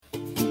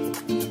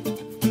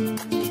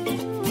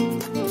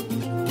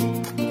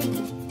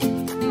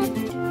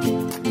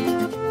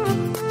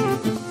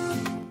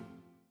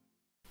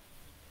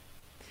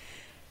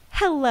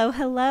Hello,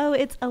 hello.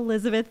 It's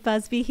Elizabeth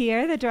Busby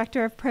here, the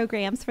Director of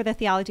Programs for the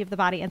Theology of the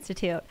Body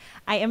Institute.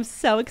 I am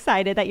so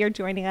excited that you're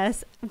joining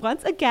us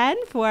once again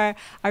for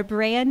our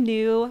brand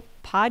new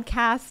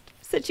podcast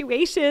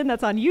situation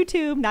that's on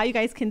YouTube. Now you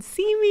guys can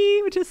see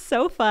me, which is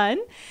so fun.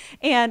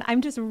 And I'm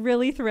just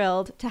really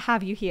thrilled to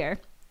have you here.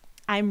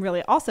 I'm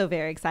really also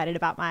very excited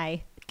about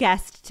my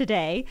guest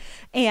today,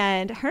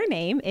 and her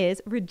name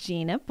is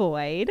Regina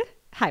Boyd.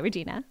 Hi,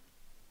 Regina.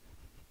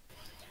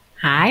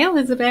 Hi,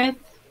 Elizabeth.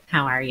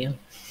 How are you?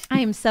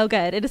 I am so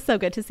good. It is so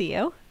good to see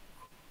you.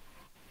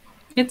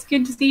 It's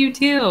good to see you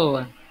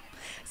too.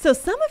 So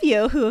some of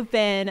you who have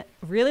been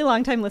really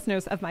longtime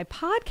listeners of my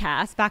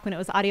podcast back when it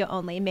was audio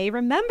only may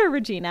remember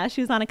Regina.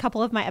 She was on a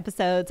couple of my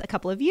episodes a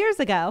couple of years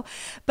ago.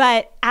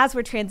 But as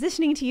we're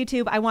transitioning to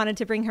YouTube, I wanted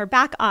to bring her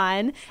back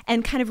on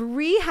and kind of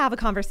rehab a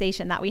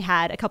conversation that we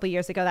had a couple of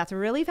years ago that's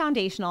really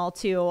foundational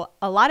to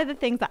a lot of the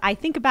things that I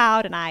think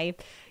about and I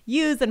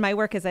use in my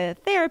work as a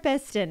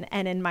therapist and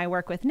in my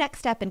work with Next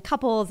Step and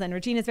couples. And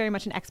Regina is very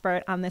much an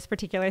expert on this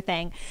particular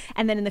thing.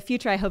 And then in the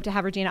future, I hope to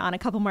have Regina on a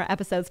couple more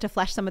episodes to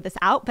flesh some of this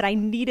out. But I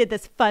needed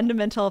this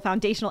fundamental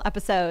foundational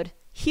episode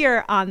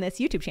here on this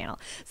YouTube channel.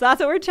 So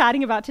that's what we're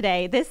chatting about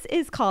today. This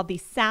is called The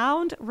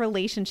Sound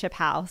Relationship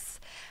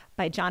House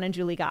by John and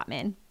Julie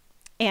Gottman.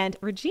 And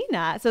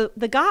Regina, so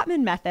the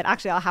Gottman method,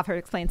 actually, I'll have her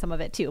explain some of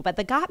it too. But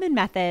the Gottman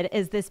method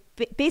is this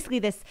basically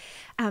this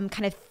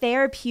kind of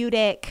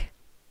therapeutic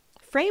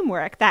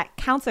framework that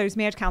counselors,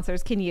 marriage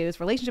counselors can use,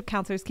 relationship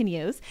counselors can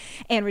use.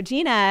 And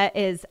Regina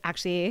is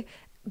actually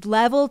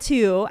level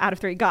 2 out of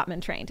 3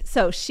 Gottman trained.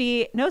 So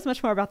she knows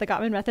much more about the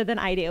Gottman method than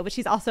I do, but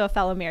she's also a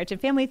fellow marriage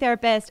and family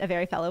therapist, a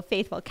very fellow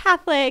faithful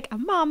Catholic, a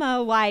mama,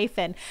 a wife.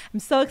 And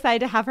I'm so excited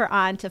to have her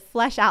on to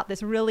flesh out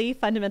this really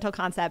fundamental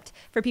concept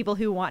for people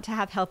who want to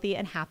have healthy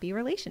and happy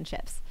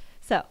relationships.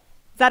 So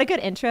is that a good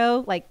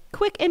intro, like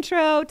quick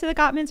intro to the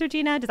Gottmans,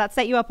 Regina? Does that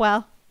set you up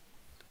well?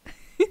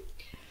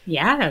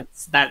 Yeah,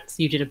 that's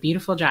you did a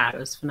beautiful job. It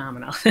was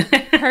phenomenal.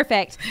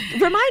 Perfect.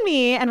 Remind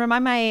me and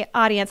remind my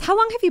audience, how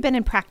long have you been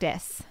in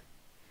practice?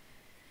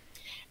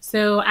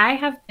 So I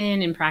have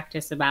been in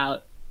practice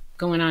about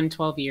going on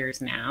 12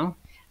 years now,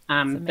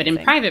 but in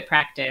private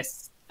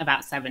practice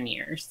about 7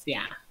 years.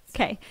 Yeah.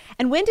 Okay.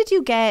 And when did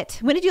you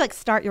like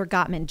start your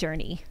Gottman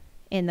journey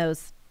in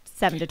those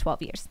 7 to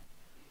 12 years?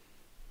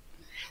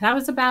 That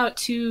was about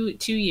two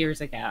years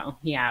ago.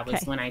 Yeah, it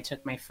was when I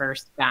took my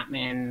first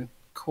Gottman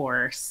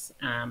course.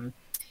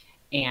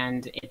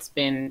 And it's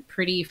been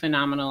pretty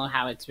phenomenal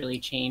how it's really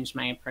changed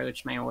my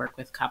approach, my work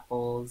with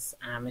couples.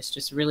 It's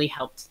just really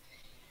helped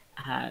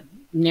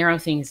narrow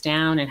things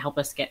down and help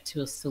us get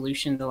to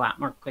solutions a lot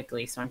more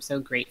quickly. So I'm so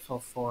grateful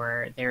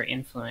for their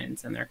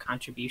influence and their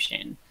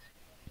contribution.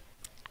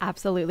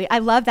 Absolutely. I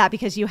love that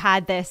because you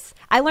had this,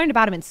 I learned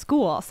about him in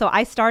school. So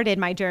I started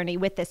my journey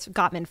with this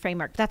Gottman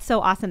framework. That's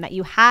so awesome that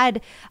you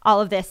had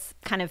all of this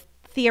kind of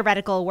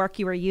theoretical work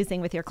you were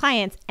using with your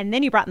clients, and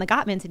then you brought in the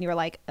Gottmans and you were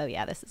like, oh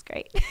yeah, this is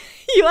great.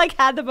 You like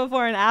had the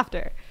before and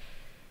after.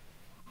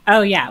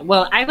 Oh yeah.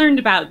 Well, I learned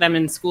about them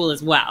in school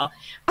as well.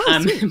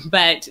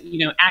 But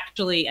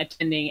actually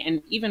attending,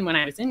 and even when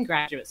I was in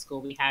graduate school,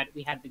 we had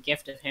the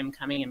gift of him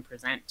coming and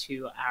present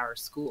to our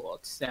school.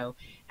 So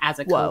as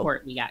a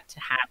cohort, we got to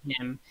have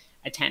him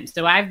attend.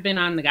 So I've been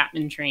on the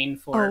Gottman train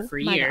for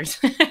years.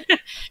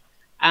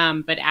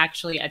 But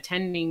actually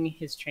attending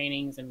his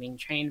trainings and being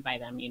trained by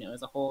them,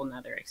 is a whole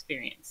nother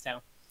experience.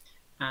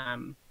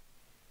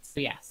 So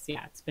yes,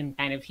 it's been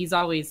he's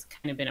always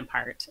kind of been a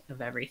part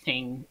of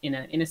everything in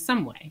a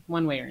some way,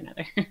 one way or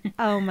another.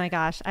 Oh my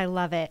gosh, I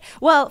love it.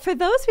 Well, for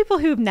those people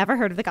who've never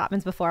heard of the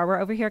Gottmans before, we're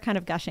over here kind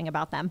of gushing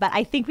about them, but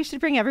I think we should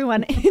bring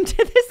everyone into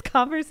this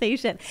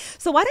conversation.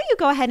 So why don't you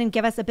go ahead and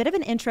give us a bit of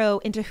an intro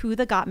into who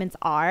the Gottmans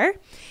are,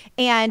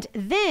 and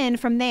then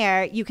from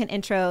there you can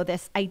intro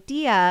this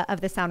idea of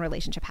the Sound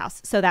Relationship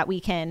House so that we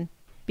can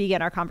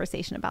begin our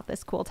conversation about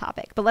this cool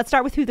topic. But let's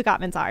start with who the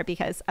Gottmans are,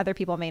 because other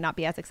people may not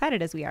be as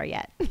excited as we are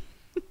yet.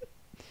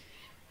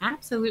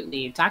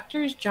 Absolutely.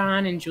 Doctors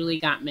John and Julie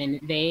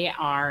Gottman, they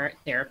are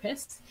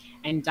therapists.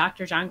 And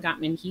Dr. John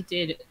Gottman, he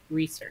did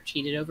research.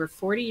 He did over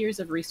 40 years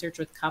of research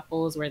with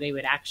couples where they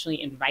would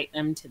actually invite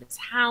them to this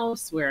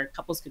house where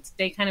couples could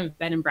stay kind of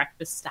bed and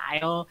breakfast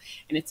style.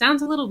 And it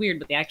sounds a little weird,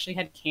 but they actually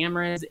had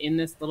cameras in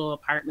this little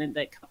apartment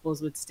that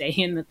couples would stay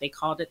in that they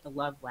called it the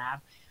Love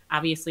Lab.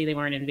 Obviously, they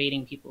weren't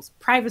invading people's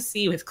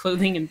privacy with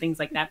clothing and things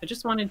like that, but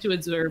just wanted to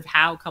observe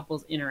how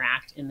couples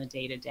interact in the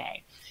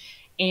day-to-day.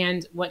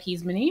 And what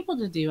he's been able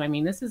to do,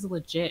 this is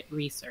legit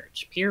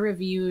research,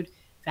 peer-reviewed,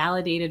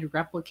 validated,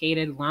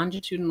 replicated,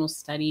 longitudinal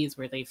studies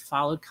where they've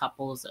followed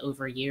couples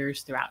over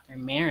years throughout their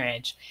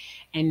marriage.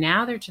 And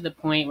now they're to the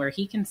point where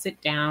he can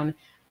sit down,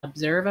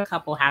 observe a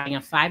couple having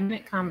a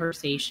 5-minute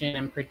conversation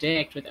and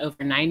predict with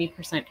over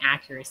 90%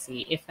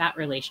 accuracy if that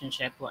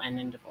relationship will end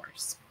in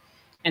divorce.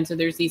 And so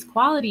there's these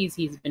qualities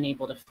he's been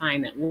able to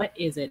find that what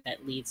is it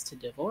that leads to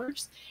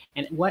divorce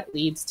and what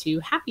leads to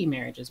happy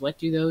marriages? What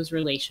do those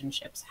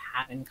relationships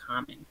have in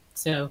common?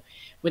 So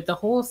with the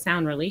whole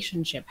Sound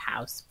Relationship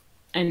House,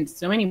 in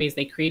so many ways,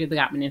 they created the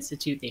Gottman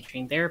Institute. They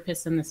train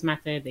therapists in this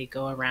method. They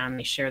go around,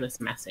 they share this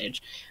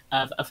message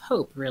of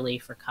hope, really,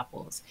 for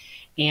couples.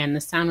 And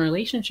the Sound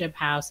Relationship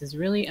House is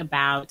really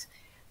about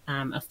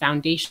a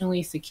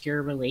foundationally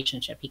secure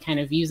relationship. He kind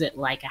of views it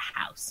like a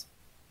house,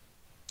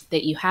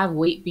 that you have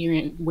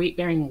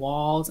weight-bearing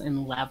walls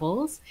and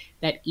levels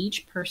that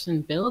each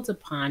person builds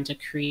upon to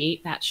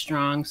create that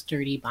strong,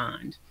 sturdy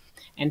bond.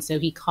 And so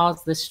he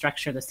calls this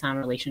structure the Sound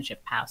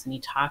Relationship House, and he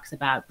talks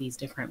about these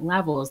different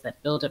levels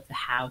that build up the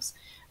house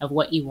of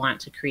what you want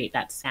to create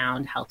that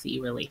sound, healthy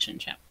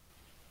relationship.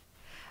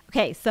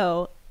 Okay,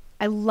 so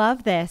I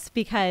love this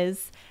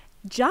because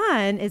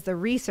John is the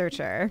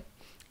researcher,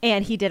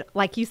 and he did,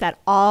 like you said,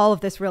 all of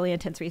this really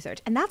intense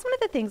research. And that's one of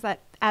the things that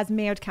as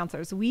marriage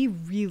counselors, we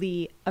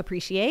really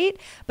appreciate,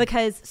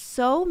 because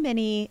so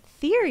many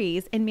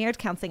theories in marriage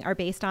counseling are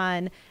based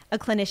on a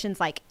clinician's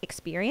like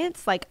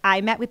experience. Like,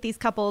 I met with these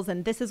couples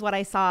and this is what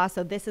I saw,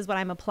 so this is what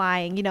I'm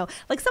applying. You know,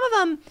 like some of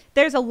them,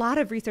 there's a lot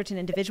of research in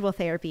individual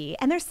therapy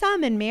and there's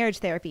some in marriage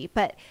therapy,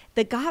 but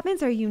the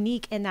Gottmans are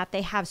unique in that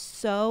they have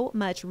so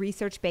much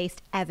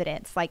research-based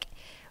evidence. Like,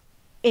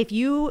 if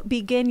you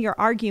begin your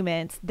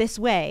arguments this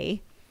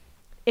way,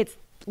 it's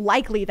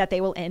likely that they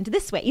will end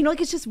this way. You know,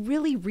 like, it's just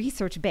really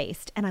research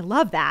based. And I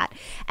love that.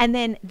 And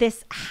then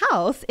this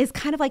house is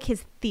kind of like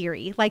his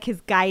theory, like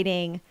his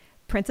guiding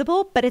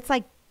principle, but it's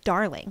like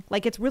darling.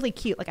 Like, it's really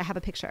cute. Like, I have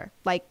a picture.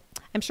 Like,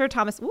 I'm sure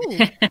Thomas, ooh,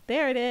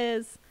 there it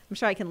is. I'm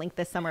sure I can link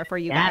this somewhere for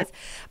you guys.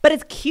 But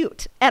it's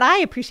cute. And I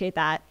appreciate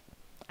that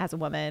as a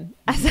woman,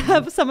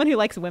 as someone who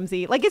likes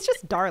whimsy. Like, it's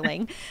just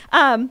darling.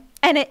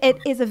 And it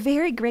is a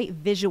very great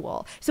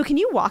visual. So can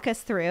you walk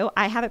us through?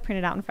 I have it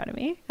printed out in front of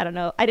me. I don't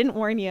know. I didn't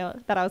warn you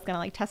that I was going to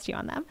like test you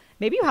on them.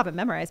 Maybe you have it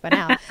memorized by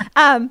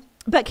now.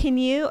 But can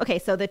you, okay,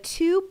 so the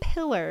two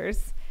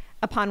pillars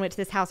upon which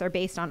this house are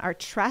based on are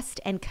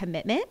trust and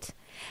commitment.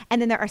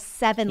 And then there are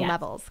 7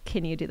 levels.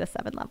 Can you do the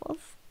 7 levels?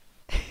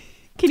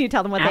 Can you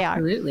tell them what they are?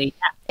 Absolutely.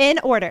 In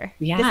order.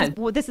 Yeah.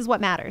 This is what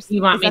matters.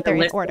 You want me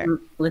to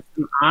list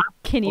them off?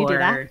 Can you do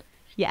that?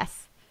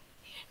 Yes.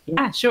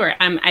 Yeah, sure.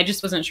 I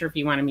just wasn't sure if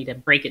you wanted me to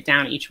break it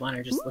down each one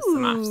or just list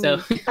them off.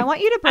 So I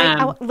want you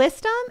to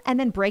list them and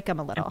then break them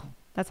a little.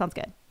 That sounds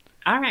good.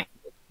 All right.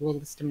 We'll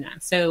list them now.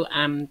 So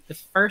the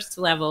first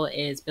level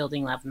is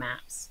building love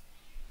maps,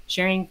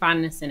 sharing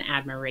fondness and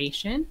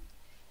admiration,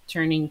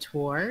 turning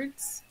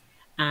towards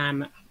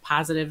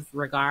positive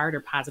regard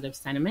or positive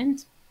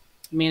sentiment,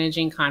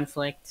 managing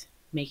conflict,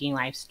 making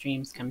life's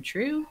dreams come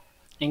true,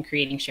 and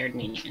creating shared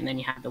meaning. And then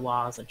you have the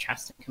walls of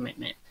trust and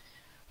commitment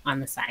on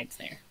the sides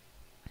there.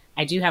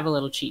 I do have a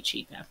little cheat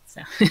sheet though.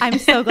 So I'm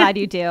so glad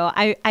you do.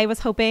 I was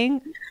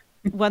hoping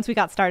once we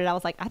got started, I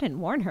was like, I didn't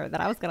warn her that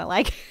I was going to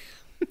like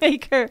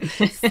make her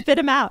spit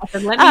them out.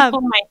 Let me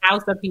pull my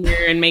house up here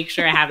and make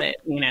sure I have it,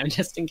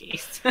 just in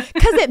case.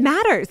 Because it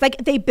matters.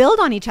 Like, they build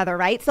on each other,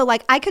 right? So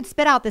like, I could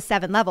spit out the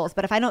 7 levels,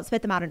 but if I don't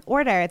spit them out in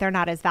order, they're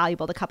not as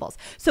valuable to couples.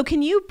 So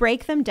can you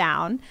break them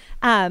down?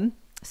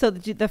 So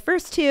the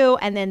first 2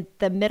 and then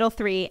the middle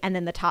 3 and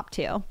then the top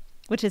 2,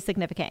 which is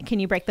significant. Can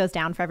you break those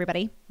down for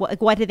everybody?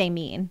 What do they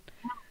mean?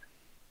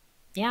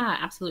 Yeah,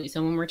 absolutely.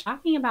 So when we're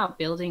talking about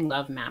building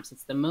love maps,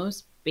 it's the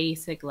most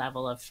basic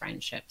level of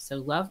friendship. So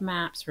love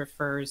maps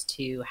refers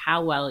to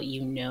how well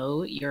you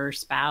know your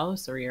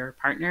spouse or your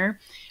partner,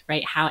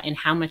 right?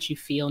 How much you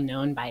feel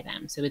known by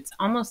them. So it's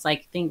almost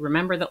like,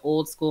 remember the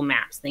old school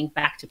maps, think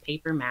back to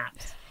paper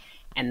maps,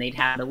 and they'd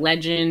have a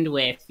legend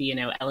with,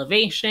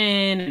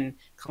 elevation and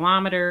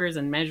kilometers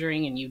and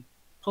measuring, and you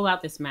pull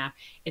out this map.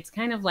 It's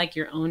kind of like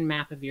your own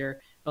map of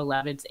your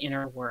beloved's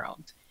inner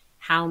world.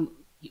 How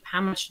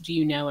much do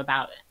you know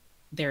about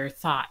their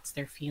thoughts,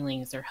 their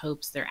feelings, their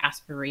hopes, their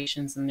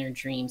aspirations, and their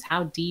dreams?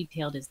 How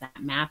detailed is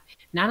that map?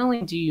 Not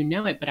only do you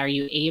know it, but are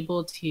you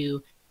able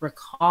to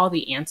recall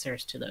the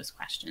answers to those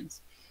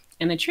questions?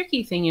 And the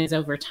tricky thing is,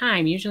 over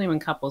time, usually when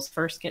couples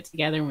first get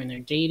together, when they're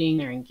dating,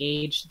 they're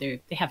engaged, they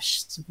have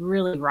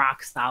really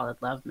rock solid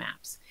love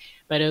maps.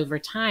 But over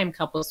time,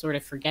 couples sort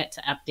of forget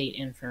to update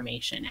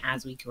information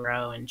as we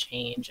grow and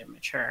change and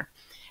mature.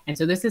 And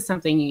so this is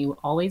something you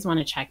always want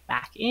to check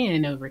back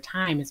in over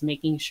time, is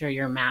making sure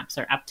your maps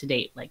are up to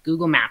date, like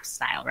Google Maps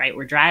style, right?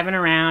 We're driving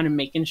around and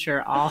making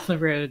sure all the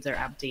roads are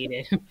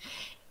updated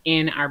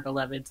in our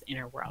beloved's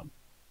inner world.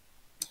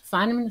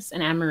 Fondness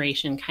and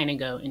admiration kind of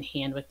go in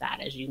hand with that.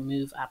 As you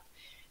move up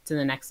to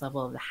the next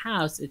level of the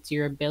house, it's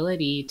your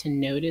ability to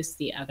notice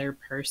the other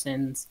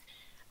person's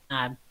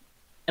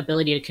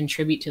ability to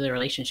contribute to the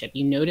relationship.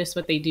 You notice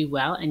what they do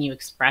well and you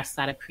express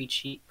that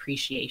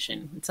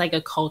appreciation. It's like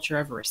a culture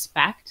of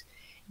respect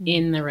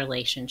in the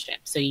relationship.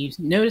 So you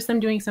notice them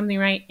doing something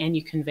right and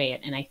you convey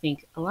it. And I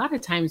think a lot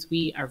of times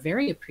we are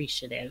very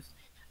appreciative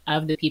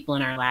of the people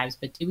in our lives,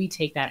 but do we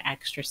take that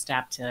extra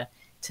step to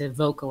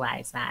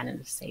vocalize that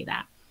and to say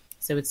that?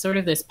 So it's sort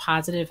of this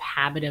positive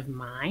habit of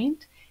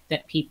mind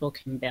that people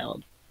can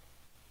build.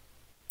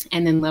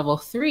 And then level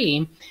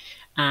 3,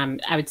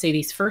 I would say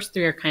these first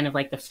 3 are kind of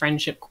like the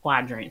friendship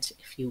quadrant,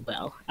 if you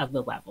will, of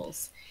the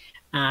levels,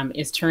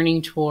 is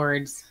turning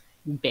towards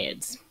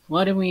bids.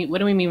 What do we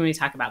mean when we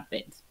talk about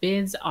bids?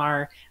 Bids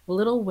are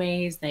little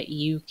ways that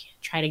you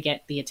try to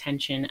get the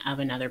attention of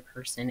another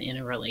person in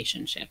a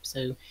relationship.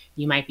 So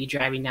you might be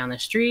driving down the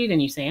street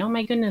and you say, "Oh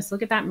my goodness,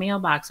 look at that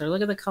mailbox," or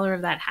 "Look at the color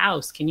of that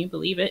house. Can you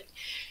believe it?"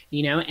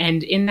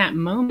 And in that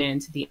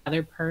moment, the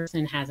other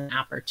person has an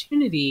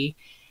opportunity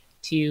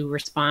to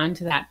respond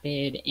to that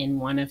bid in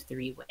one of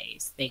three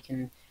ways. They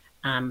can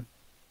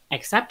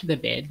accept the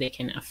bid, they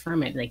can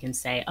affirm it, they can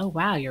say, "Oh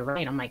wow, you're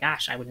right, oh my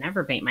gosh, I would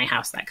never paint my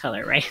house that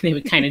color," right? They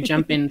would kind of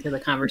jump into the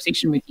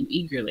conversation with you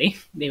eagerly.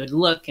 They would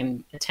look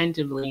and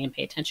attentively and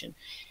pay attention.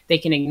 They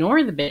can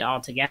ignore the bid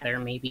altogether.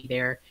 Maybe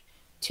they're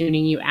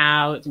tuning you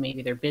out,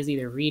 maybe they're busy,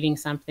 they're reading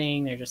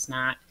something, they're just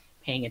not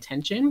paying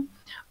attention.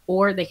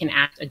 Or they can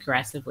act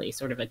aggressively,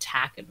 sort of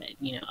attack a bit.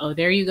 "Oh,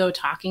 there you go,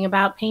 talking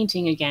about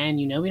painting again.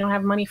 We don't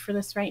have money for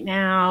this right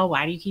now.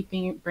 Why do you keep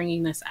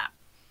bringing this up?"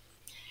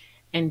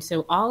 And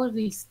so all of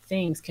these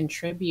things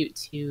contribute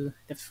to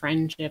the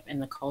friendship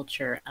and the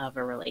culture of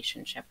a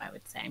relationship, I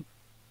would say.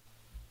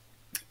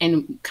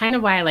 And kind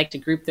of why I like to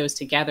group those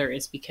together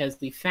is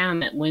because we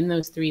found that when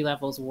those three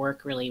levels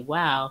work really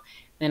well,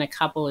 then a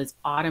couple is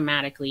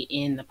automatically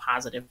in the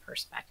positive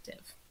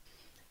perspective.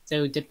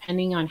 So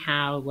depending on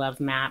how love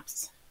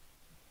maps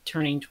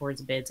turning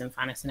towards bids and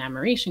fondness and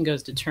admiration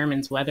goes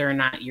determines whether or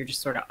not you're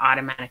just sort of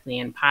automatically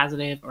in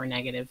positive or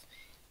negative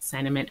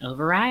sentiment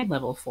override,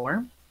 level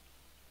 4.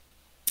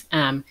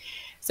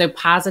 So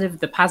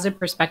the positive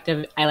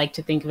perspective, I like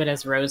to think of it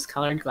as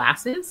rose-colored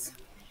glasses.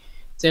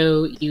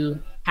 So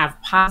you have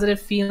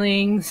positive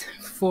feelings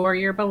for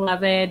your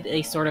beloved.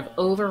 They sort of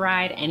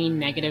override any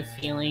negative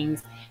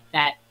feelings,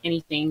 any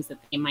things that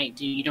they might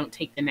do. You don't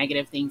take the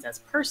negative things as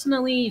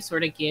personally. You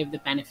sort of give the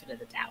benefit of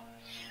the doubt.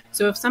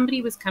 So if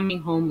somebody was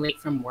coming home late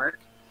from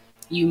work,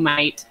 you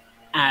might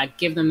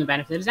give them the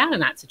benefit of the doubt in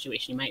that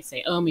situation. You might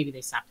say, "Oh, maybe they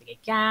stopped to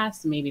get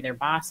gas. Maybe their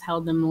boss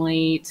held them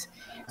late."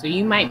 So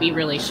you might be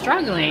really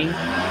struggling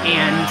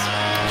and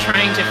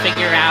trying to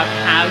figure out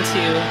how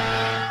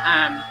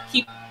to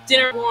keep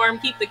dinner warm,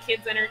 keep the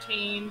kids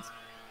entertained.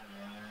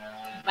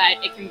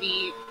 But it can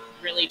be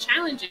really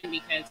challenging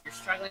because you're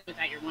struggling with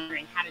that. You're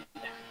wondering how to do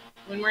that.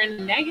 When we're in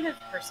a negative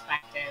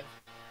perspective,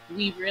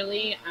 we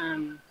really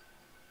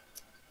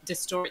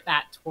distort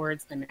that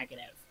towards the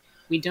negative.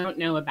 We don't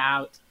know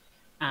about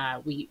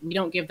we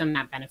don't give them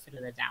that benefit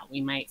of the doubt.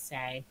 We might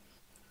say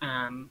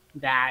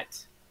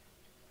that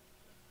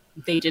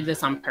they did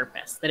this on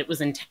purpose, that it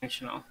was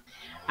intentional.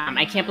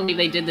 "I can't believe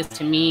they did this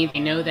to me. They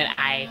know that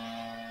I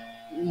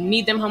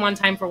need them home on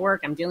time for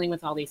work. I'm dealing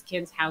with all these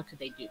kids. How could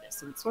they do this?"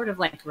 So it's sort of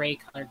like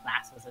gray-colored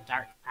glasses, a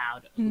dark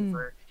cloud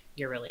over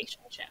your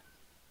relationship.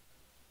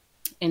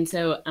 And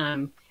so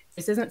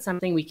this isn't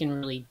something we can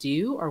really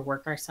do or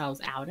work ourselves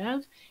out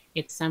of.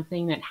 It's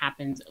something that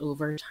happens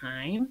over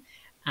time.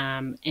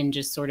 And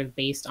just sort of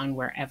based on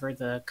wherever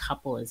the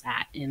couple is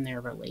at in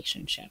their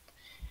relationship.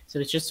 So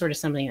it's just sort of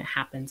something that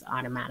happens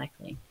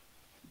automatically.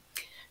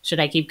 Should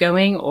I keep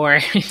going or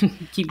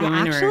keep going?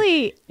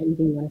 Actually,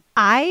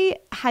 I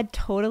had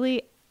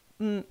totally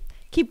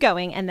keep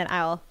going, and then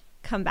I'll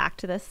come back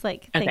to this thing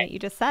that you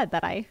just said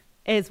that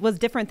was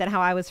different than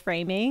how I was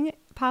framing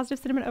positive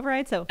sentiment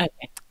override. So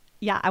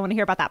yeah, I want to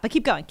hear about that, but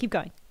keep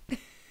going.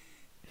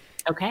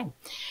 Okay.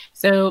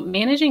 So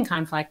managing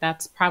conflict,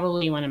 that's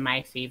probably one of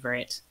my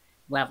favorite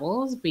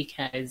levels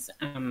because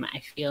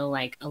I feel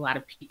like a lot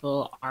of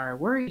people are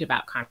worried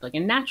about conflict,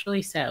 and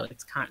naturally so.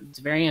 It's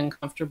very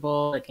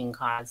uncomfortable. It can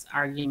cause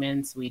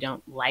arguments. We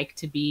don't like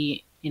to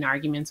be in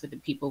arguments with the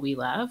people we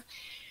love,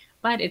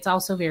 but it's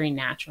also very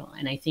natural.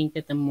 And I think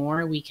that the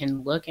more we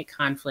can look at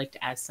conflict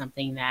as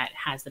something that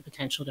has the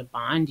potential to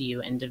bond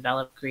you and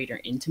develop greater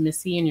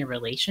intimacy in your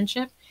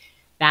relationship,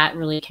 that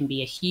really can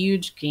be a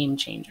huge game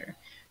changer.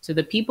 So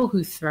the people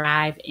who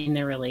thrive in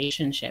their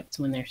relationships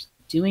when they're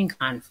doing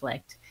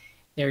conflict,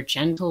 they're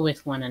gentle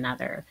with one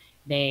another.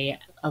 They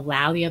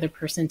allow the other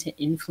person to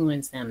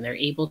influence them. They're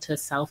able to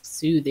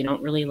self-soothe. They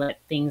don't really let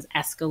things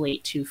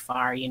escalate too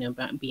far,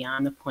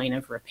 beyond the point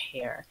of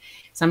repair.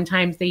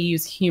 Sometimes they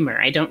use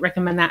humor. I don't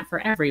recommend that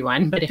for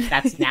everyone, but if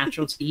that's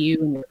natural to you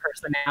and your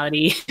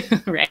personality,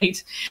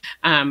 right,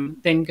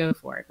 then go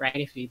for it,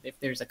 right? If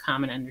there's a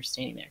common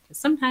understanding there. Because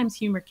sometimes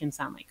humor can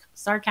sound like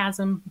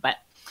sarcasm, but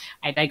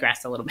I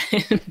digress a little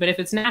bit. But if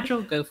it's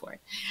natural, go for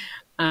it.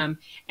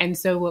 And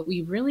so what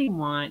we really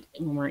want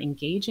when we're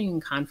engaging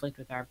in conflict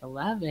with our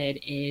beloved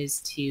is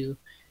to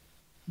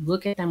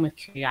look at them with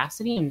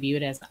curiosity and view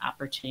it as an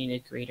opportunity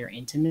to greater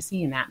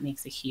intimacy. And that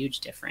makes a huge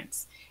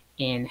difference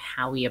in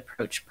how we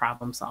approach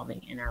problem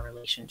solving in our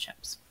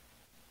relationships.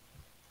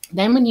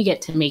 Then when you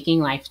get to making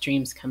life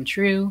dreams come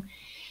true,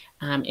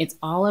 it's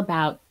all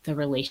about the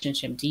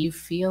relationship. Do you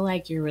feel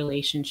like your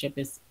relationship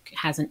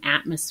has an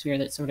atmosphere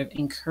that sort of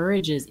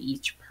encourages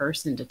each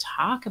person to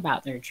talk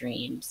about their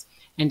dreams?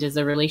 And does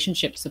the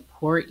relationship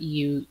support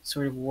you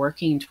sort of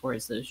working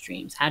towards those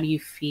dreams? How do you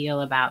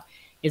feel about,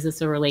 is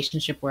this a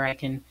relationship where I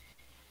can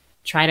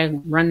try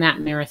to run that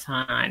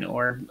marathon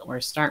or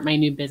start my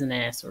new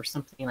business or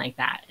something like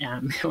that?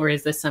 Or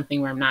is this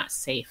something where I'm not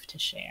safe to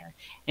share?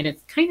 And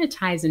it kind of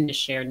ties into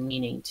shared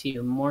meaning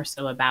too, more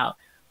so about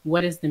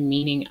what is the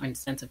meaning and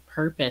sense of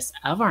purpose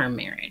of our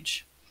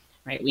marriage,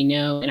 right? We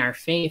know in our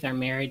faith, our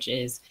marriage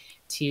is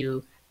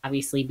to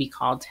obviously be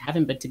called to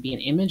heaven, but to be an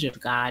image of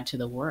God to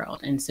the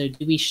world. And so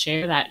do we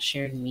share that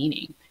shared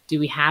meaning? Do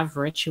we have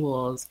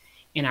rituals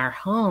in our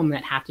home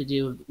that have to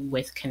do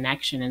with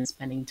connection and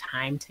spending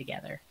time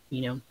together?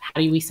 How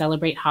do we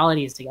celebrate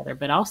holidays together?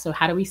 But also,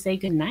 how do we say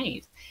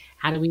goodnight?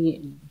 How do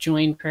we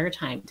join prayer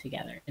time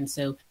together? And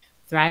so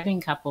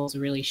thriving couples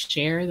really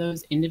share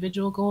those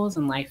individual goals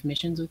and life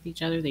missions with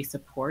each other. They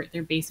support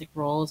their basic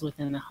roles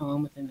within the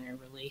home, within their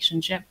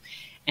relationship,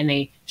 and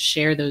they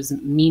share those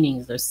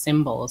meanings, those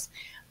symbols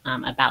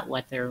about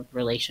what their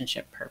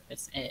relationship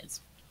purpose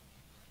is.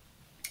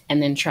 And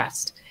then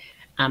trust.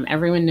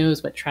 Everyone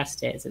knows what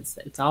trust is.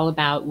 It's all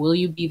about, will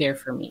you be there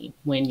for me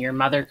when your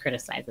mother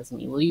criticizes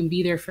me? Will you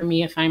be there for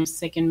me if I'm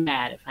sick and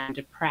bad, if I'm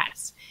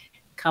depressed?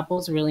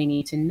 Couples really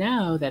need to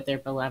know that their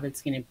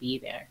beloved's going to be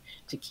there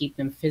to keep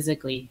them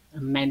physically,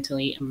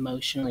 mentally,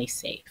 emotionally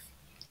safe.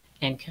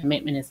 And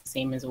commitment is the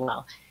same as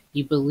well.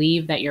 You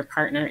believe that your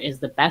partner is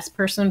the best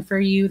person for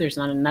you. There's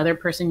not another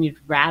person you'd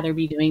rather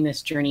be doing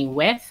this journey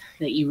with,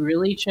 that you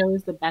really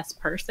chose the best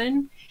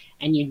person,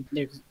 and you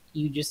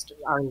just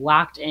are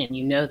locked in.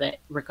 You know that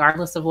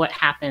regardless of what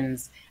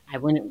happens, I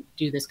wouldn't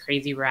do this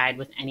crazy ride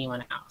with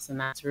anyone else. And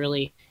that's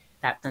really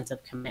that sense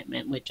of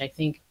commitment, which I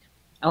think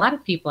a lot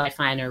of people I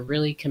find are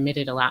really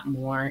committed a lot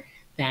more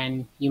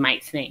than you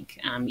might think.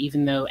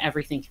 Even though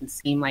everything can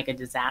seem like a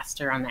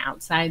disaster on the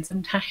outside,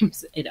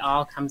 sometimes it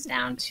all comes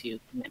down to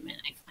commitment,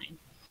 I find.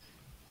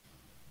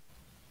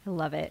 I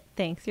love it.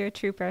 Thanks. You're a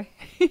trooper.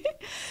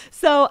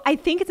 So I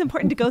think it's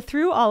important to go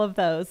through all of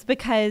those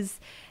because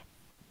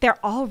they're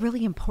all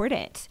really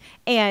important.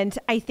 And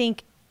I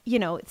think,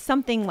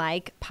 something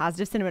like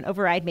positive cinnamon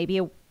override,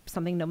 maybe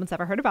something no one's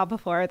ever heard about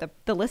before.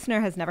 The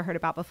listener has never heard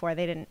about before.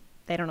 They don't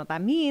know what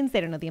that means.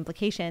 They don't know the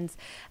implications.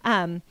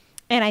 And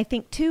I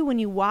think too, when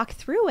you walk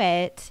through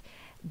it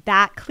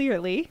that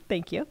clearly,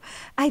 thank you,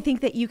 I think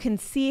that you can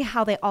see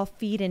how they all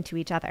feed into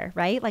each other,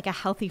 right? Like a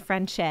healthy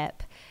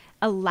friendship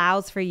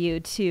allows for you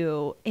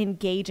to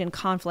engage in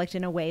conflict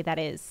in a way that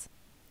is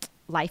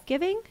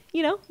life-giving,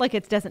 like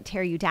it doesn't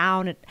tear you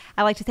down.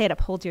 I like to say it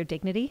upholds your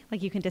dignity,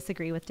 like you can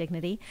disagree with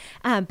dignity.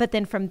 But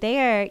then from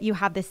there, you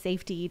have the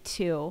safety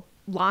to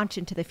launch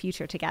into the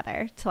future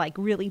together, to like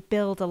really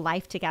build a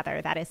life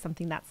together that is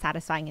something that's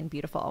satisfying and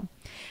beautiful.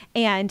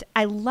 And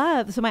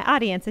so my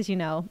audience, as you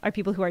know, are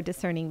people who are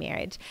discerning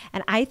marriage.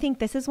 And I think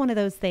this is one of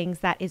those things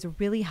that is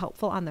really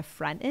helpful on the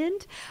front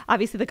end.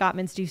 Obviously, the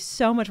Gottmans do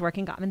so much work,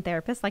 and Gottman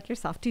therapists like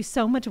yourself do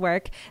so much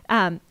work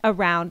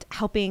around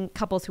helping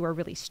couples who are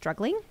really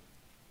struggling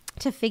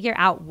to figure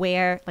out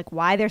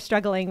why they're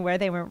struggling, where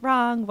they went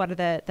wrong, what are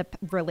the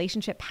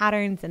relationship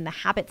patterns and the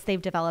habits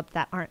they've developed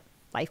that aren't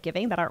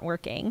life-giving, that aren't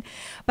working.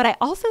 But I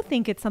also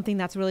think it's something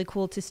that's really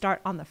cool to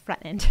start on the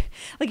front end.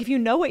 Like if you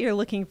know what you're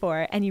looking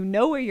for and you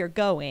know where you're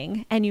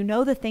going and you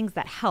know the things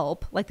that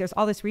help, like there's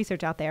all this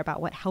research out there about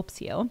what helps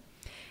you.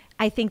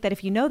 I think that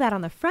if you know that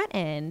on the front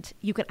end,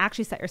 you can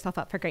actually set yourself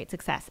up for great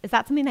success. Is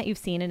that something that you've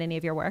seen in any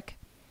of your work?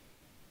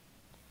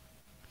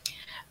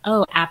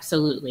 Oh,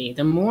 absolutely.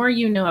 The more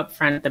you know up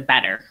front, the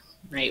better,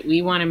 right?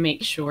 We want to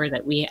make sure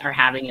that we are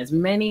having as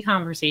many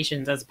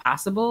conversations as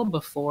possible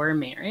before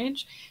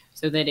marriage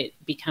so that it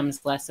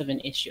becomes less of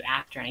an issue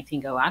after. And I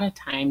think a lot of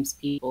times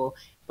people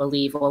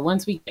believe, well,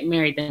 once we get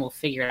married, then we'll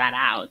figure that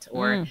out.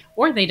 Or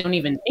they don't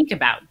even think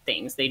about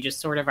things. They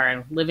just sort of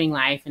are living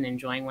life and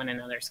enjoying one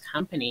another's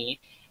company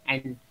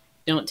and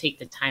don't take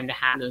the time to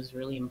have those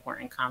really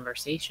important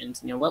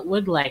conversations. What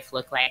would life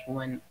look like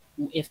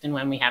if and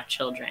when we have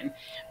children,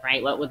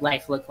 right? What would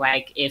life look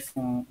like if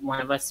one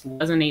of us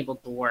wasn't able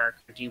to work?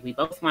 Or do we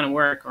both want to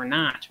work or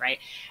not, right?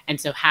 And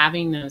so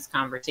having those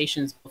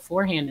conversations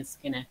beforehand is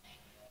going to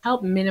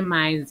help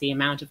minimize the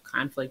amount of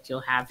conflict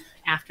you'll have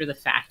after the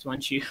fact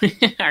once you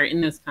are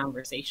in those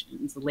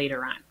conversations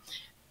later on.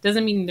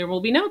 Doesn't mean there will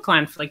be no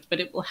conflict,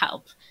 but it will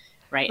help,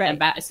 right?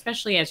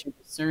 Especially as you're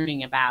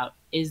discerning about,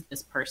 is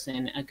this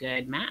person a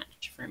good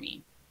match for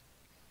me?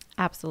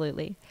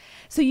 Absolutely.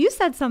 So you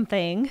said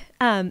something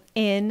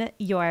in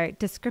your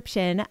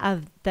description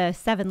of the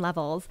 7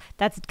 levels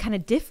that's kind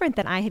of different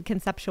than I had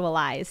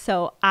conceptualized.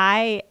 So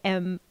I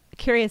am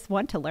curious,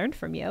 one, to learn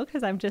from you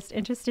because I'm just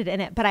interested in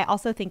it. But I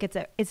also think it's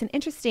an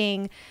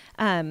interesting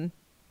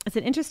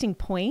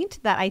point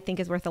that I think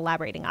is worth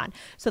elaborating on.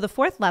 So the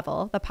 4th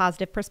level, the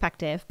positive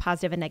perspective,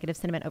 positive and negative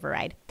cinnamon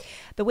override.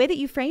 The way that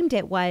you framed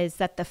it was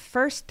that the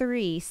first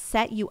 3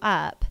 set you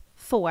up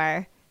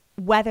for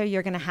whether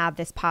you're going to have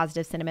this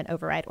positive cinnamon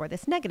override or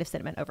this negative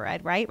cinnamon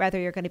override, right? Whether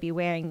you're going to be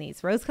wearing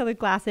these rose-colored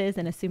glasses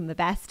and assume the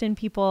best in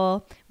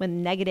people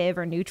when negative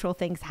or neutral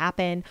things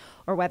happen,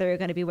 or whether you're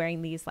going to be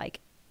wearing these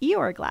like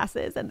Eeyore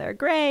glasses and they're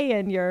gray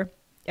and you're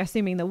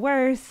assuming the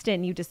worst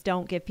and you just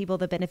don't give people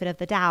the benefit of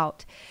the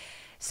doubt.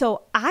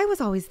 So I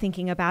was always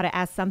thinking about it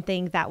as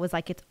something that was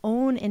like its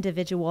own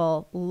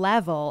individual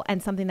level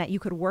and something that you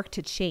could work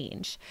to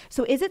change.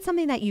 So is it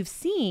something that you've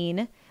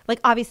seen? Like,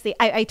 obviously,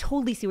 I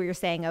totally see what you're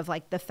saying of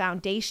like the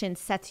foundation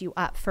sets you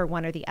up for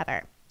one or the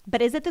other.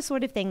 But is it the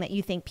sort of thing that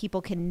you think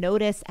people can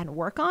notice and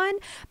work on?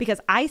 Because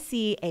I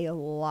see a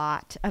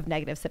lot of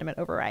negative sentiment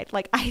override.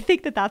 Like, I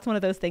think that that's one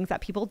of those things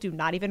that people do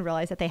not even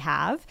realize that they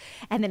have.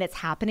 And then it's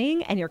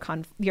happening and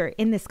you're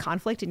in this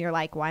conflict and you're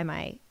like,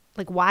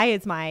 why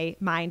is my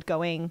mind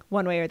going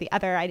one way or the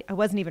other? I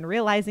wasn't even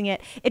realizing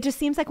it. It just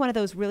seems like one of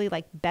those really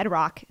like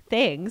bedrock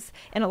things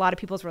in a lot of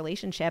people's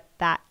relationship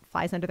that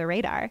flies under the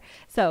radar.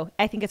 So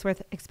I think it's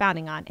worth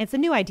expounding on. It's a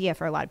new idea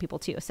for a lot of people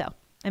too. So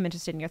I'm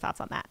interested in your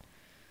thoughts on that.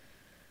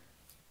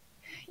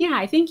 Yeah,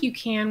 I think you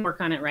can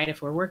work on it, right?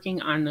 If we're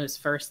working on those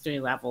first three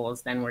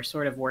levels, then we're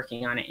sort of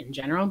working on it in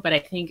general. But I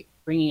think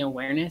bringing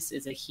awareness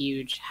is a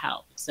huge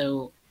help.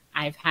 So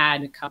I've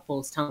had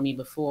couples tell me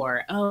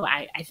before, oh,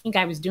 I think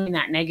I was doing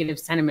that negative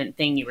sentiment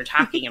thing you were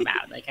talking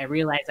about. Like, I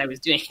realized I was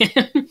doing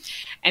it.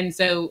 And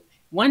so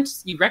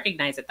once you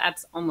recognize it,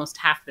 that's almost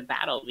half the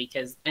battle,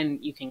 because then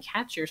you can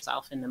catch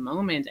yourself in the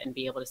moment and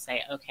be able to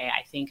say, okay,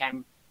 I think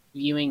I'm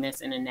viewing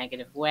this in a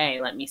negative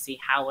way. Let me see,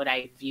 how would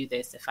I view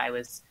this if I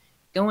was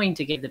going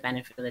to give the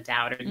benefit of the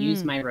doubt or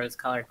use my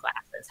rose-colored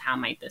glasses? How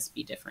might this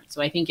be different?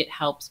 So I think it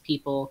helps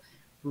people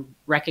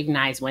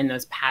recognize when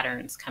those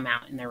patterns come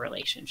out in their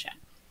relationship.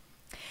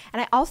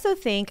 And I also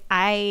think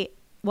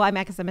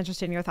because I'm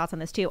interested in your thoughts on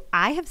this too.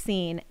 I have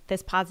seen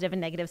this positive and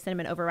negative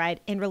sentiment override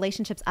in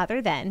relationships other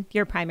than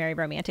your primary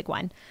romantic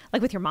one,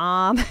 like with your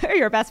mom or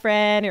your best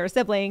friend or your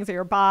siblings or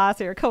your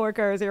boss or your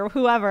coworkers or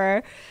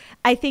whoever.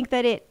 I think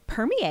that it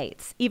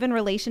permeates even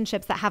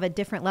relationships that have a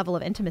different level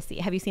of intimacy.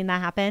 Have you seen that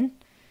happen?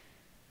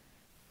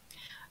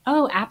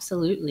 Oh,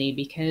 absolutely.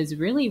 Because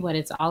really what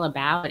it's all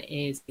about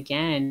is,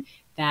 again,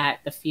 that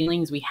the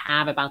feelings we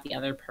have about the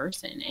other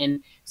person.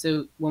 And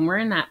so when we're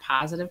in that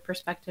positive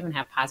perspective and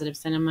have positive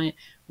sentiment,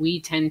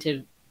 we tend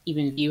to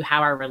even view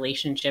how our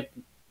relationship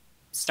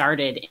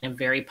started in a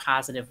very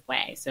positive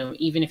way. So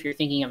even if you're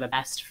thinking of a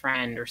best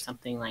friend or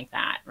something like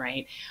that,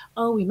 right?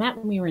 Oh, we met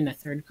when we were in the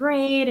third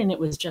grade and it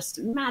was just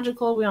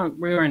magical. We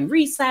were in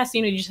recess.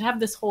 You just have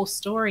this whole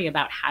story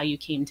about how you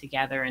came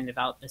together and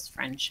developed this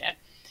friendship.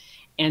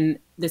 And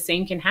the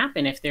same can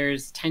happen if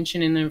there's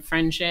tension in the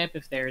friendship,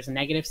 if there's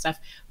negative stuff.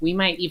 We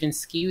might even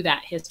skew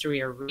that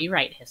history or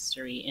rewrite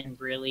history in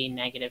really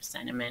negative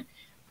sentiment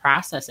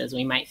processes.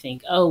 We might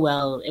think, oh,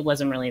 well, it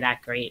wasn't really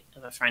that great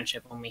of a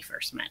friendship when we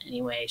first met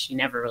anyway. She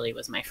never really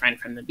was my friend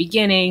from the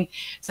beginning,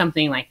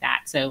 something like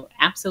that. So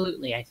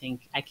absolutely, I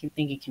think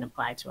it can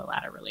apply to a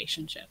lot of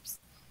relationships.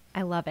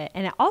 I love it.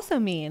 And it also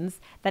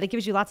means that it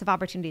gives you lots of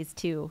opportunities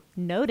to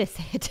notice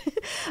it.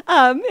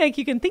 Like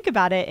you can think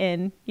about it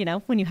in,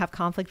 when you have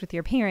conflict with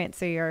your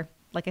parents or your,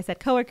 like I said,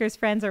 coworkers,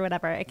 friends, or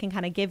whatever. It can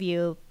kind of give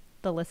you,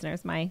 the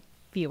listeners, my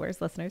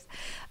viewers, listeners,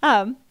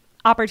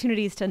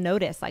 opportunities to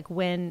notice like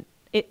when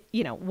it,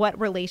 what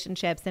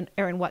relationships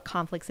or in what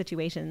conflict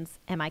situations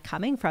am I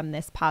coming from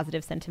this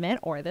positive sentiment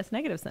or this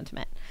negative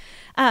sentiment?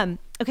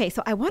 Okay.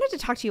 So I wanted to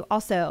talk to you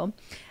also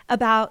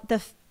about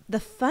the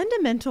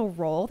fundamental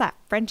role that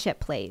friendship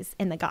plays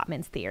in the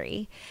Gottman's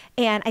theory.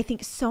 And I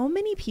think so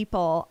many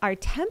people are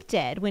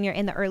tempted when you're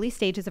in the early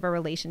stages of a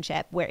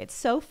relationship where it's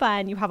so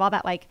fun. You have all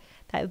that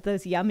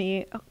those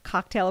yummy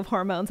cocktail of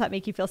hormones that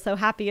make you feel so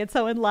happy and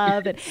so in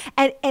love.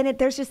 And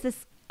there's just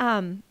this,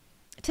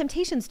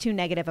 temptation's too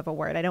negative of a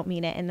word. I don't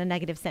mean it in a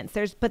negative sense.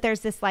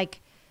 There's this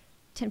like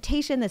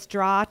temptation, this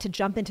draw to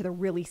jump into the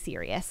really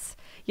serious,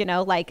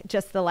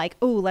 oh,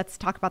 let's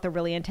talk about the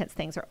really intense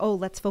things, or, oh,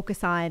 let's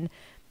focus on,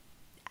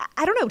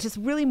 I don't know, just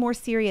really more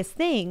serious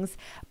things.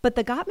 But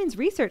the Gottman's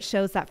research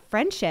shows that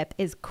friendship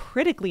is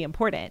critically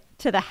important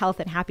to the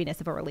health and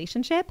happiness of a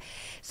relationship.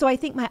 So I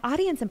think my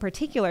audience in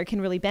particular can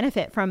really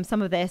benefit from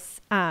some of this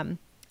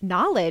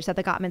knowledge that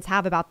the Gottmans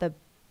have about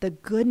the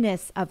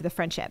goodness of the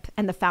friendship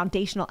and the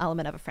foundational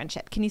element of a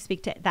friendship. Can you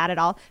speak to that at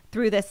all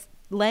through this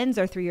lens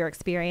or through your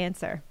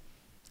experience or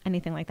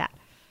anything like that?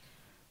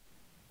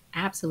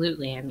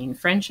 Absolutely. I mean,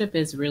 friendship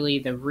is really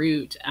the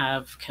root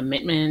of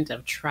commitment,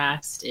 of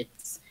trust.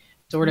 It's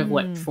sort of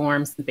what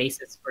forms the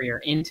basis for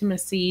your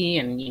intimacy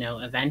and,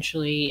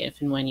 eventually,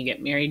 if and when you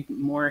get married,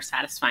 more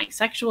satisfying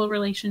sexual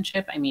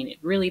relationship. I mean, it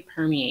really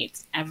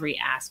permeates every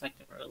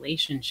aspect of a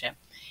relationship.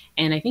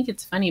 And I think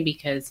it's funny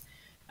because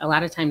a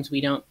lot of times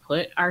we don't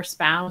put our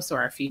spouse or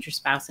our future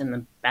spouse in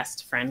the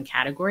best friend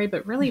category,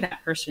 but really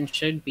that person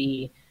should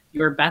be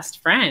your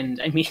best friend.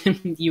 I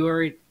mean,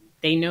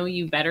 they know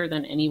you better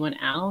than anyone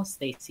else.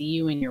 They see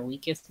you in your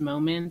weakest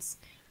moments,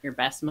 your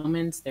best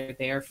moments. They're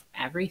there for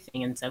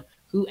everything. And so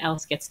who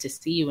else gets to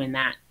see you in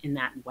that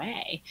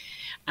way?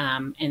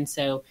 And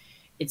so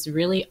it's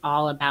really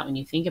all about, when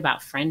you think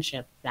about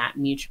friendship, that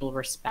mutual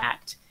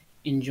respect,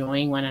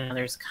 enjoying one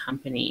another's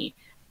company,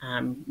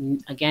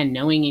 again,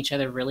 knowing each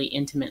other really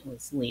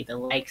intimately, the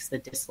likes, the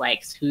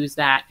dislikes, who's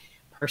that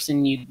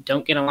person you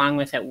don't get along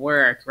with at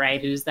work,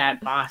 right? Who's that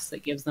boss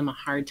that gives them a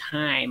hard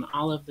time?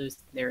 All of those,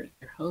 their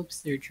hopes,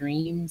 their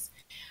dreams.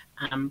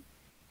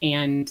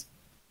 And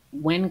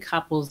when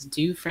couples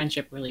do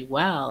friendship really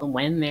well,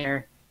 when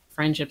their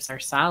friendships are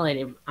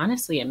solid,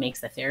 honestly, it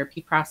makes the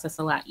therapy process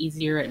a lot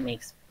easier. It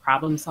makes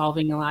problem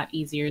solving a lot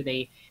easier.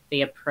 They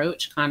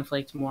approach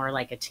conflict more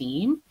like a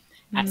team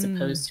as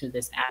opposed to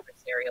this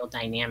adversarial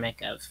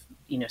dynamic of,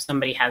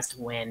 somebody has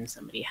to win,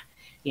 somebody,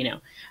 you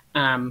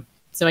know.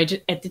 So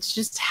it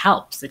just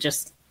helps. It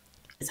just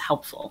is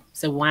helpful.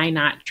 So why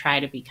not try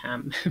to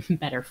become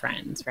better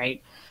friends,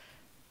 right?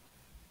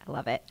 I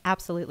love it.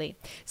 Absolutely.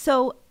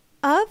 So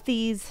of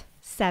these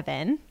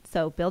 7,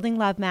 so building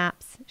love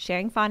maps,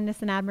 sharing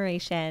fondness and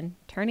admiration,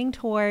 turning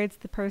towards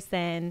the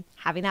person,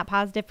 having that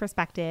positive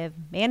perspective,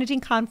 managing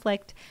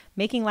conflict,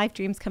 making life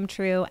dreams come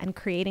true, and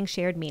creating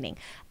shared meaning.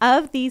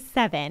 Of these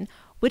 7,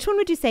 which one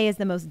would you say is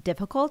the most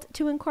difficult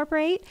to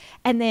incorporate?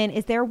 And then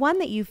is there one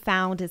that you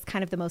found is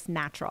kind of the most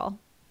natural?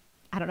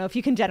 I don't know if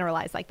you can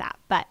generalize like that,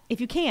 but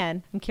if you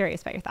can, I'm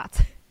curious about your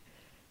thoughts.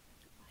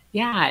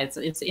 Yeah,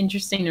 it's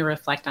interesting to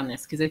reflect on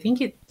this because I think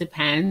it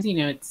depends,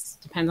 it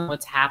depends on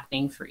what's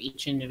happening for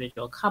each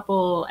individual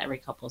couple. Every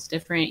couple is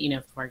different.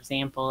 For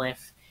example,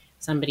 if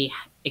somebody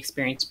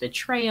experienced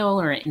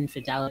betrayal or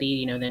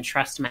infidelity, then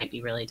trust might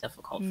be really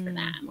difficult for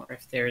them. Or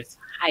if there's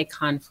high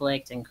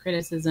conflict and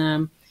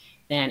criticism,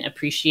 then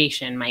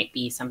appreciation might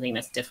be something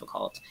that's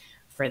difficult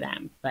for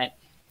them. But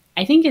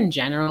I think in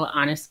general,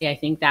 honestly, I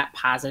think that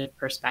positive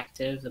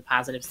perspective, the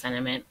positive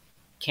sentiment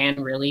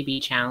can really be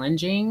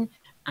challenging.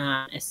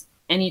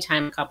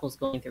 Anytime a couple's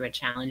going through a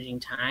challenging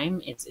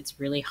time, it's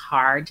really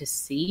hard to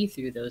see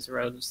through those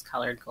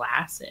rose-colored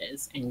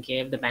glasses and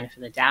give the benefit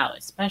of the doubt,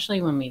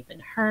 especially when we've been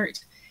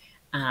hurt,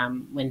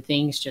 when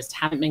things just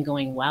haven't been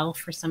going well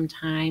for some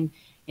time.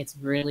 It's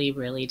really,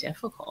 really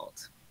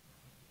difficult.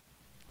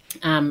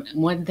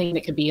 One thing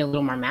that could be a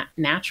little more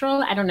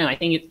natural, I don't know. I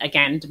think it,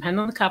 again, depends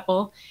on the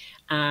couple.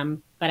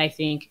 But I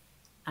think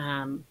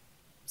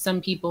some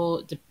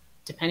people,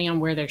 depending on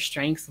where their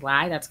strengths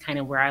lie, that's kind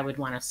of where I would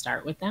want to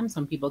start with them.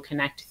 Some people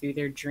connect through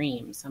their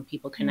dreams. Some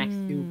people connect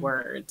through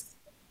words.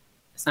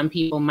 Some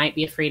people might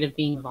be afraid of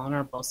being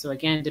vulnerable. So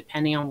again,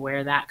 depending on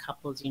where that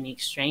couple's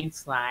unique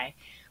strengths lie.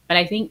 But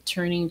I think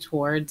turning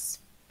towards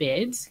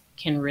BIDS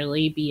can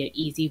really be an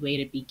easy way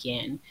to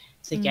begin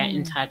to get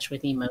in touch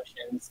with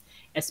emotions,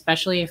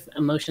 especially if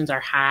emotions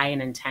are high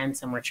and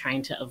intense and we're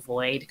trying to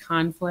avoid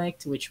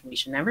conflict, which we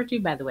should never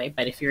do, by the way.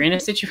 But if you're in a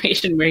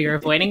situation where you're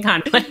avoiding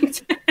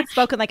conflict,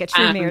 spoken like a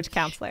true marriage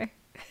counselor.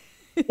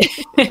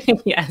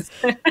 Yes.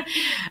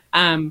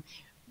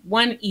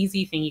 One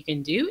easy thing you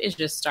can do is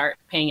just start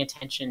paying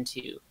attention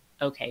to,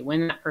 okay,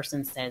 when that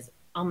person says,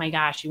 oh my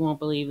gosh, you won't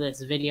believe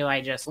this video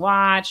I just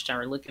watched,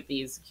 or look at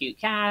these cute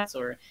cats,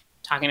 or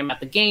talking about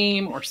the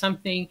game or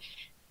something,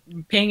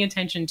 paying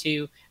attention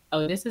to,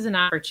 oh, this is an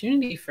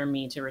opportunity for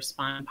me to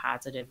respond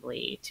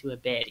positively to a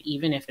bid,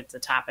 even if it's a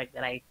topic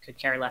that I could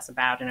care less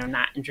about and I'm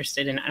not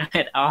interested in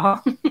at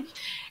all.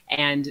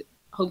 And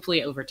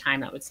hopefully over time,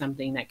 that was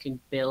something that could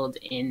build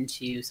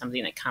into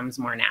something that comes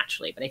more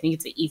naturally. But I think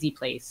it's an easy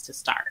place to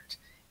start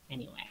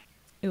anyway.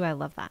 Ooh, I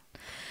love that.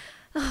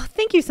 Oh,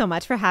 thank you so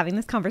much for having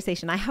this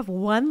conversation. I have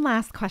one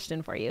last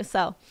question for you.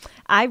 So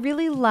I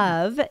really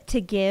love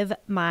to give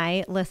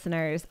my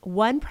listeners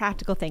one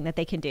practical thing that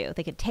they can do.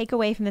 They can take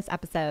away from this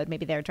episode.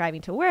 Maybe they're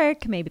driving to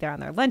work. Maybe they're on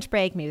their lunch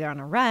break. Maybe they're on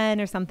a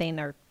run or something.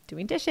 They're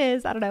doing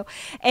dishes. I don't know.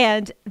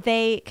 And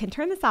they can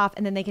turn this off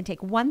and then they can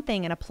take one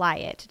thing and apply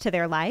it to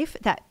their life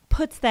that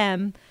puts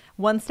them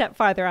one step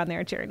farther on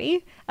their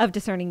journey of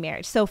discerning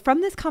marriage. So from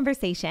this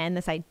conversation,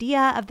 this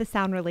idea of the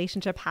Sound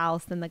Relationship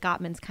House and the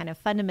Gottman's kind of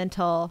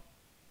fundamental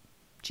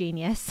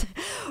genius,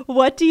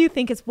 what do you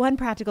think is one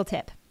practical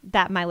tip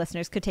that my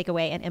listeners could take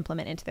away and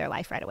implement into their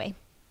life right away?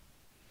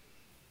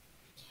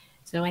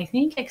 So I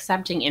think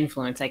accepting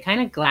influence, I kind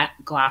of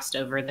glossed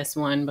over this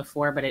one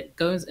before, but it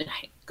goes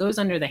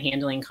under the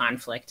handling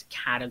conflict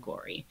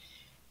category.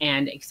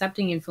 And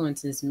accepting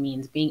influences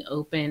means being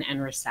open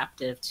and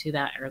receptive to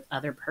that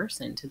other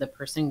person, to the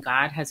person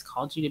God has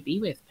called you to be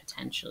with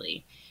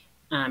potentially,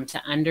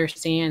 to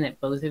understand that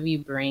both of you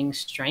bring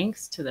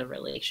strengths to the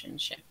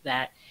relationship,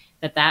 that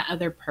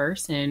other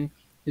person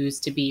who's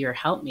to be your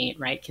helpmate,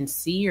 right, can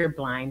see your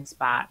blind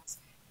spots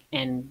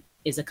and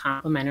is a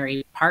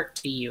complementary part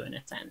to you in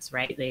a sense,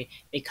 right?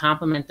 They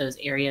complement those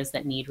areas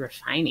that need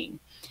refining.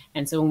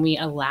 And so when we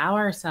allow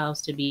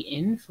ourselves to be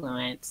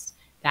influenced,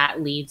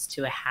 that leads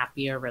to a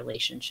happier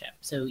relationship.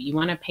 So you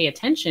want to pay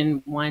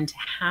attention, one, to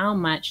how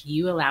much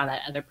you allow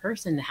that other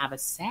person to have a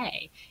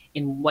say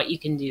in what you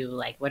can do.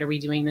 Like, what are we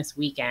doing this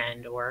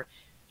weekend? Or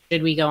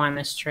should we go on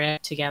this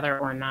trip together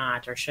or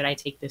not? Or should I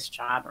take this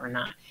job or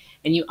not?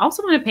 And you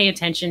also want to pay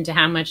attention to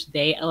how much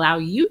they allow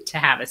you to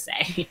have a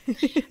say.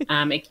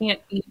 It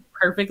can't be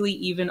perfectly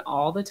even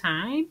all the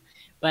time,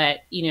 but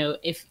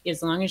if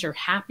as long as you're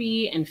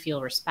happy and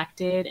feel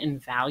respected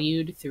and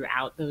valued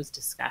throughout those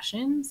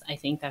discussions, I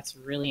think that's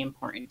really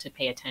important to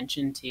pay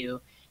attention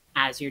to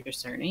as you're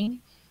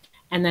discerning.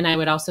 And then I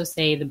would also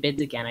say the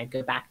BIDS again. I'd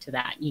go back to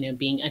that,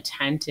 being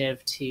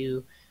attentive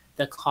to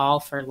the call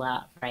for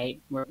love,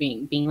 right? We're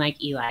being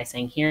like Eli,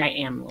 saying, "Here I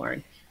am,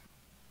 Lord."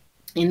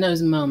 in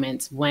those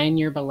moments when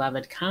your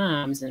beloved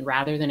comes, and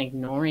rather than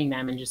ignoring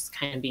them and just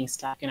kind of being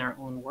stuck in our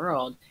own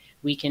world,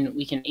 we can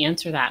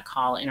answer that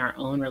call in our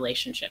own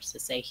relationships to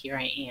say, here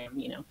I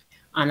am,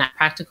 on that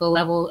practical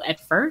level at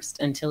first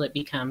until it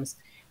becomes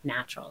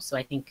natural. So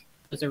I think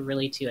those are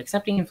really two.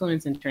 Accepting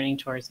influence and turning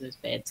towards those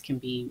bids can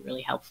be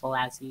really helpful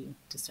as you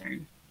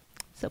discern.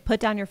 So put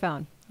down your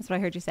phone. That's what I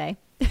heard you say.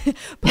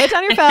 Put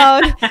down your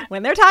phone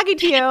when they're talking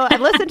to you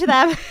and listen to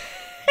them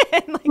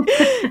and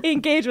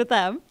engage with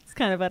them. It's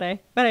kind of what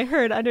I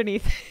heard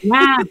underneath.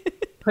 Yeah.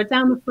 Put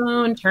down the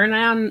phone, turn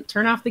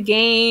off the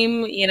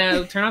game,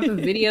 turn off the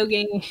video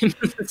game.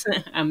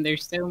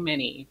 There's so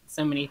many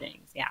things.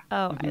 Yeah.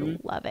 Oh, I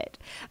love it.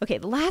 Okay.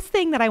 The last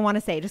thing that I want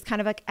to say, just kind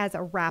of like as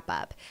a wrap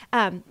up.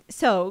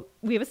 So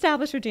we've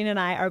established Regina and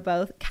I are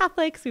both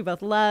Catholics. We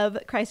both love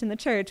Christ and the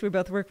church. We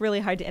both work really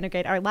hard to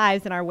integrate our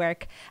lives and our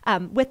work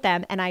with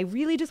them. And I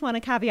really just want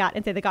to caveat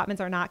and say the Gottmans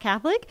are not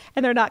Catholic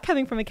and they're not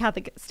coming from a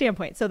Catholic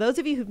standpoint. So those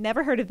of you who've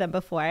never heard of them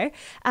before,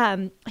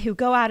 who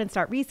go out and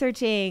start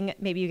researching,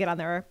 maybe you get on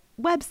their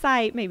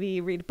website, maybe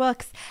you read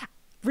books.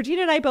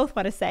 Regina and I both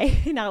want to say,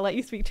 and I'll let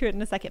you speak to it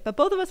in a second, but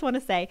both of us want to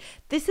say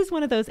this is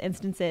one of those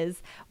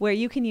instances where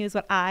you can use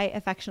what I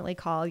affectionately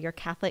call your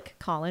Catholic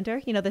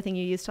colander, the thing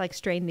you use to like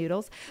strain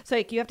noodles. So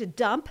like you have to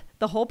dump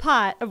the whole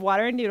pot of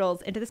water and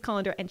noodles into this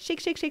colander and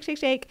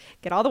shake,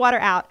 get all the water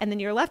out. And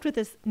then you're left with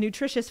this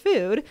nutritious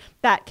food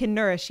that can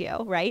nourish you,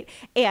 right?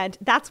 And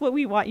that's what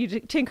we want you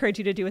to encourage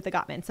you to do with the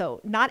Gottman.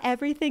 So not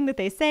everything that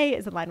they say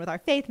is in line with our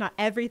faith. Not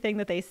everything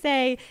that they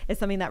say is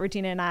something that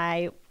Regina and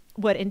I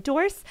would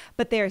endorse,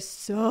 but there's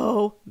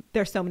so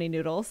many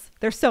noodles.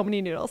 There's so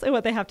many noodles in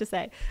what they have to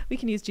say. We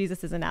can use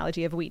Jesus's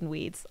analogy of wheat and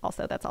weeds.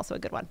 Also, that's also a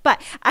good one.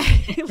 But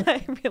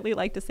I really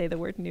like to say the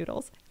word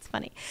noodles. It's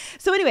funny.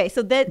 So anyway,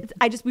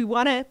 we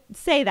want to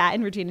say that.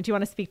 And Regina, do you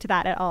want to speak to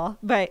that at all?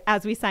 But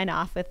as we sign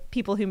off with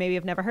people who maybe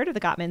have never heard of the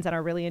Gottmans and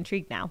are really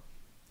intrigued now,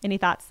 any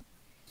thoughts?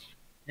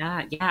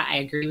 Yeah, I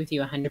agree with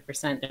you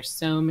 100%. There's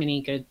so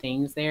many good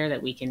things there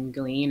that we can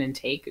glean and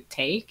take.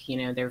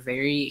 They're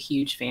very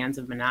huge fans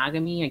of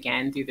monogamy.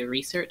 Again, through the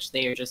research,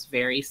 they are just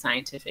very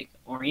scientific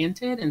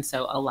oriented. And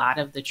so a lot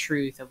of the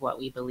truth of what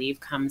we believe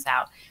comes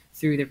out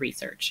through the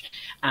research.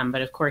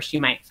 But of course,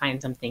 you might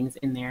find some things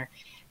in there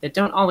that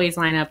don't always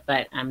line up,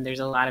 but there's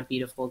a lot of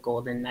beautiful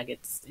golden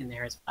nuggets in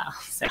there as well.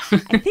 So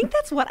I think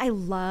that's what I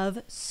love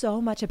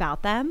so much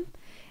about them,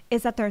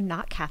 is that they're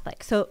not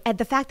Catholic. So and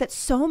the fact that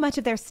so much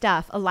of their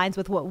stuff aligns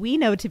with what we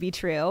know to be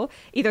true,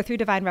 either through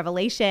divine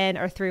revelation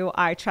or through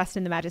our trust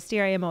in the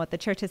magisterium and what the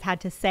church has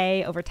had to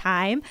say over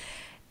time,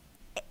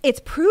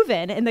 it's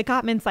proven in the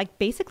Gottmans, like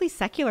basically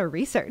secular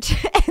research.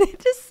 And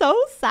it's just so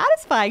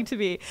satisfying to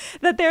me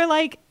that they're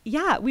like,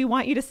 yeah, we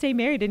want you to stay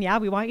married, and yeah,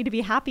 we want you to be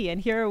happy, and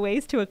here are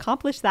ways to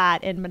accomplish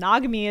that, and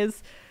monogamy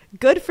is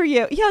good for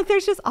you.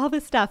 There's just all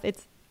this stuff.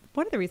 It's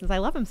one of the reasons I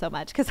love them so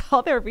much, because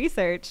all their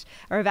research,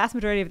 or a vast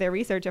majority of their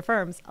research,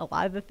 affirms a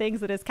lot of the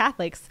things that as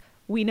Catholics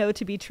we know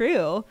to be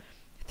true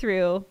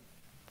through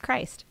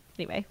Christ.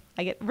 Anyway,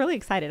 I get really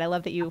excited. I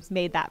love that you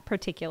made that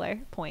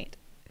particular point.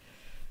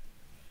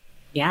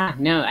 Yeah,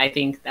 no, I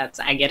think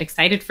I get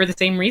excited for the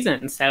same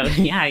reason. So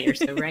yeah, you're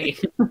so right.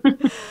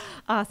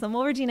 Awesome.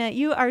 Well, Regina,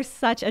 you are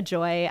such a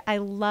joy. I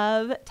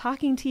love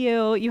talking to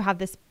you. You have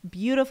this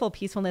beautiful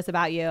peacefulness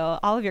about you.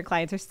 All of your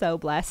clients are so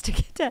blessed to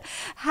get to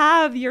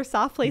have your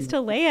soft place to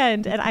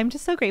land. And I'm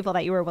just so grateful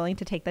that you were willing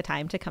to take the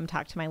time to come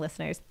talk to my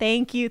listeners.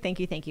 Thank you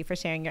for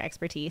sharing your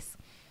expertise.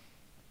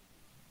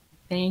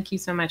 Thank you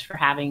so much for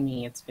having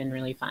me. It's been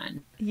really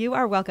fun. You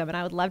are welcome. And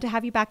I would love to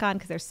have you back on,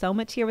 because there's so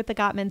much here with the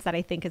Gottmans that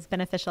I think is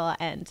beneficial.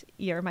 And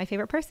you're my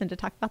favorite person to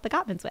talk about the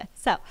Gottmans with.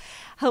 So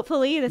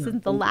hopefully this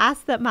isn't the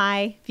last that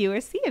my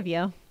viewers see of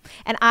you.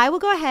 And I will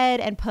go ahead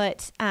and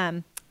put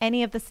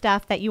any of the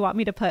stuff that you want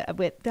me to put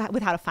with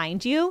how to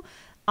find you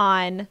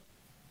on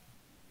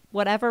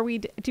whatever we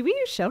do. Do we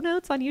use show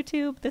notes on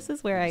YouTube? This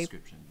is where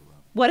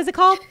what is it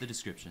called? The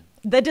description.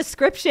 The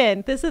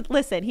description.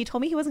 Listen, he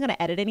told me he wasn't going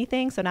to edit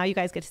anything. So now you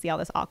guys get to see all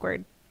this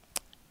awkward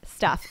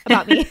stuff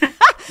about me.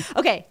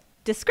 Okay.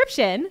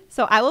 Description.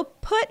 So I will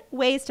put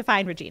ways to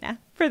find Regina.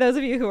 For those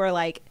of you who are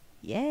like,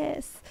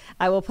 yes,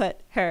 I will put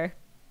her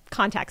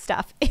contact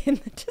stuff in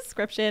the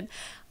description.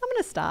 I'm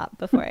going to stop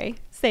before I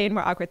say any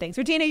more awkward things.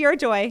 Regina, you're a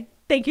joy.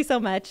 Thank you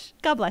so much.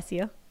 God bless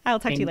you. I'll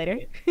talk to you later.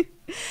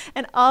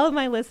 And all of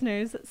my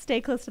listeners,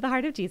 stay close to the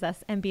heart of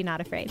Jesus and be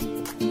not afraid.